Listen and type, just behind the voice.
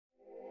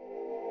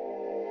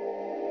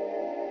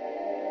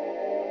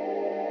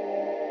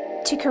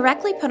To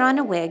correctly put on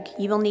a wig,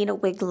 you will need a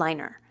wig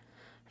liner.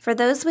 For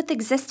those with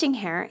existing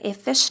hair, a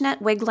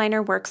fishnet wig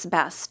liner works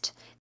best.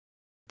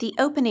 The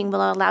opening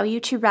will allow you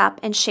to wrap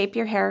and shape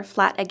your hair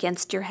flat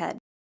against your head.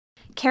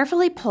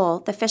 Carefully pull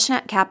the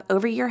fishnet cap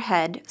over your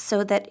head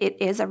so that it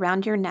is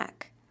around your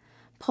neck.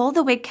 Pull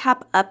the wig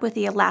cap up with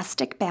the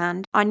elastic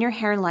band on your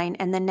hairline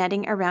and the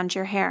netting around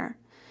your hair.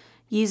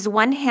 Use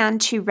one hand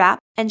to wrap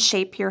and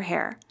shape your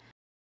hair.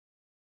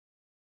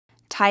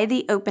 Tie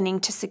the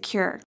opening to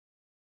secure.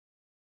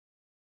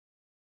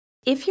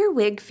 If your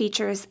wig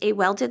features a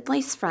welded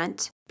lace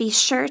front, be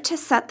sure to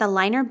set the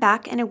liner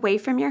back and away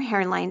from your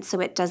hairline so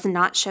it does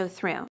not show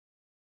through.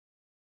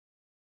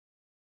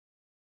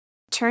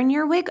 Turn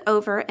your wig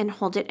over and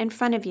hold it in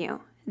front of you.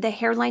 The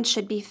hairline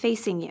should be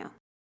facing you.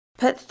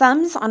 Put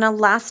thumbs on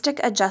elastic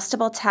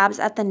adjustable tabs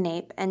at the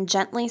nape and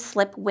gently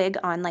slip wig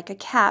on like a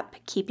cap,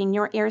 keeping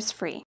your ears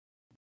free.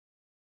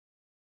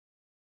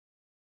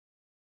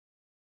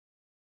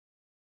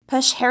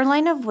 Push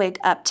hairline of wig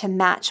up to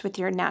match with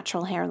your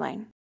natural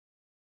hairline.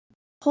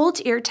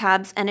 Hold ear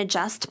tabs and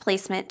adjust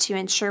placement to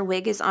ensure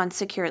wig is on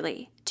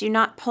securely. Do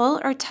not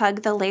pull or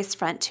tug the lace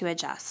front to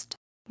adjust.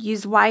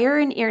 Use wire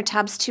and ear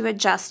tabs to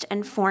adjust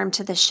and form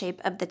to the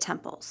shape of the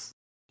temples.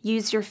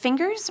 Use your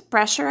fingers,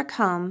 brush, or a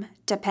comb,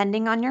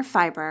 depending on your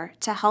fiber,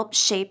 to help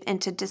shape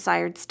into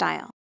desired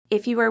style.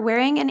 If you are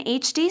wearing an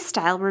HD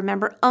style,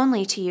 remember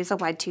only to use a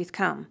wide tooth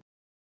comb.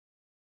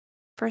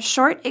 For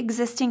short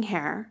existing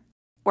hair,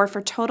 or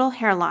for total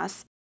hair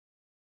loss,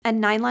 a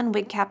nylon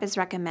wig cap is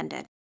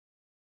recommended.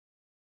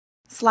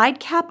 Slide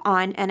cap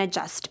on and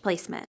adjust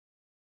placement.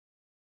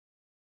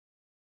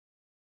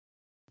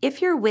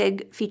 If your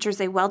wig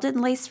features a welded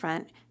lace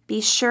front,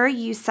 be sure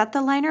you set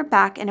the liner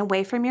back and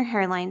away from your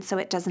hairline so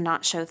it does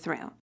not show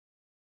through.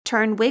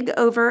 Turn wig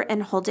over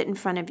and hold it in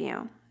front of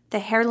you. The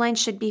hairline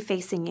should be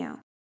facing you.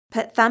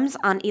 Put thumbs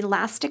on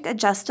elastic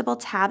adjustable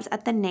tabs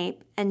at the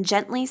nape and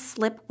gently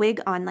slip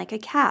wig on like a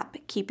cap,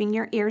 keeping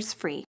your ears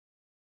free.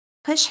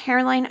 Push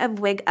hairline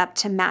of wig up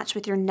to match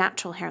with your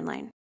natural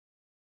hairline.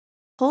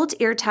 Hold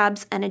ear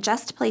tabs and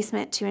adjust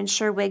placement to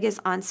ensure wig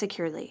is on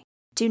securely.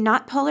 Do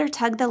not pull or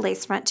tug the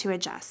lace front to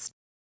adjust.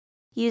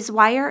 Use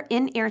wire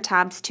in ear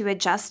tabs to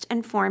adjust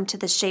and form to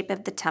the shape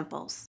of the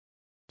temples.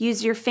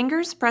 Use your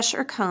fingers, brush,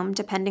 or comb,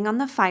 depending on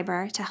the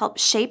fiber, to help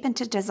shape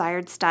into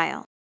desired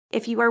style.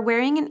 If you are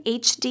wearing an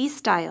HD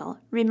style,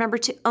 remember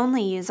to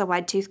only use a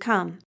wide tooth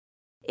comb.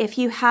 If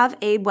you have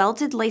a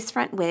welded lace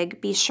front wig,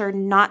 be sure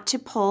not to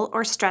pull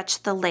or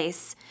stretch the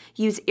lace.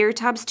 Use ear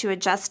tabs to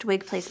adjust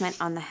wig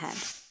placement on the head.